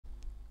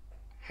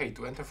Hey,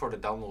 to enter for the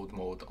download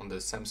mode on the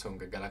Samsung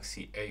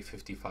Galaxy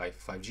A55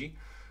 5G,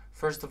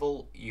 first of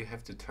all, you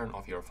have to turn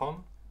off your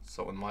phone.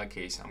 So in my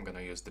case, I'm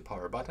gonna use the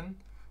power button.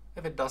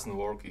 If it doesn't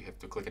work, you have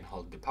to click and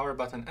hold the power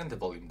button and the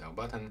volume down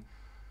button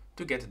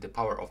to get the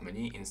power off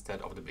menu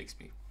instead of the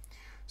Bixby.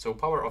 So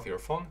power off your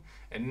phone,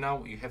 and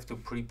now you have to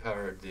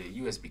prepare the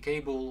USB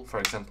cable,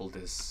 for example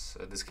this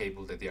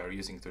cable that they are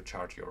using to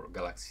charge your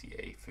Galaxy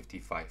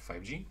A55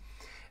 5G,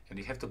 and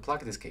you have to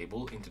plug this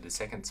cable into the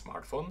second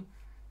smartphone,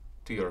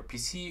 to your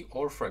PC,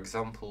 or for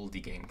example the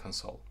game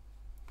console.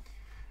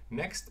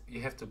 Next, you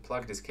have to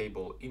plug this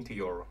cable into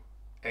your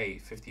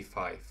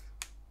A35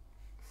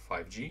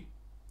 5G,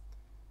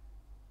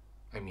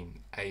 I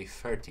mean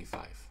A35,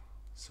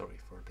 sorry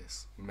for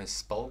this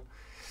misspell.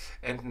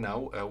 And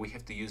now we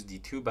have to use the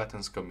two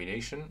buttons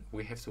combination.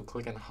 We have to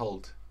click and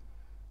hold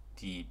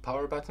the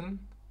power button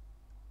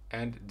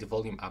and the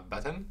volume up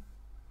button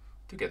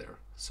together.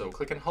 So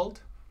click and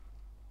hold,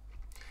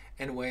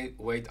 and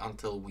wait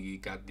until we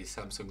got the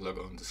Samsung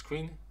logo on the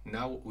screen.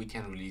 Now we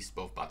can release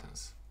both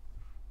buttons.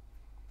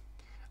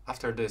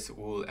 After this,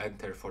 we will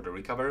enter for the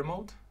recovery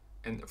mode,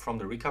 and from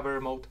the recovery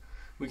mode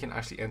we can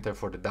actually enter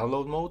for the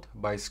download mode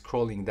by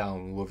scrolling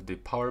down with the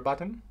power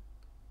button,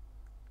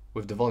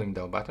 with the volume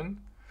down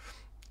button.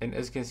 And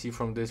as you can see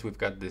from this, we've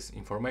got this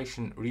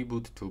information,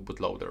 reboot to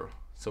bootloader.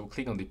 So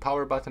click on the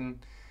power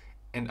button,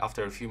 and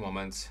after a few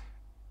moments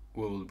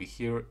we will be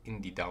here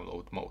in the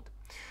download mode.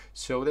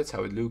 So that's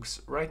how it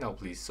looks. Right now,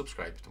 please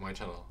subscribe to my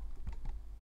channel.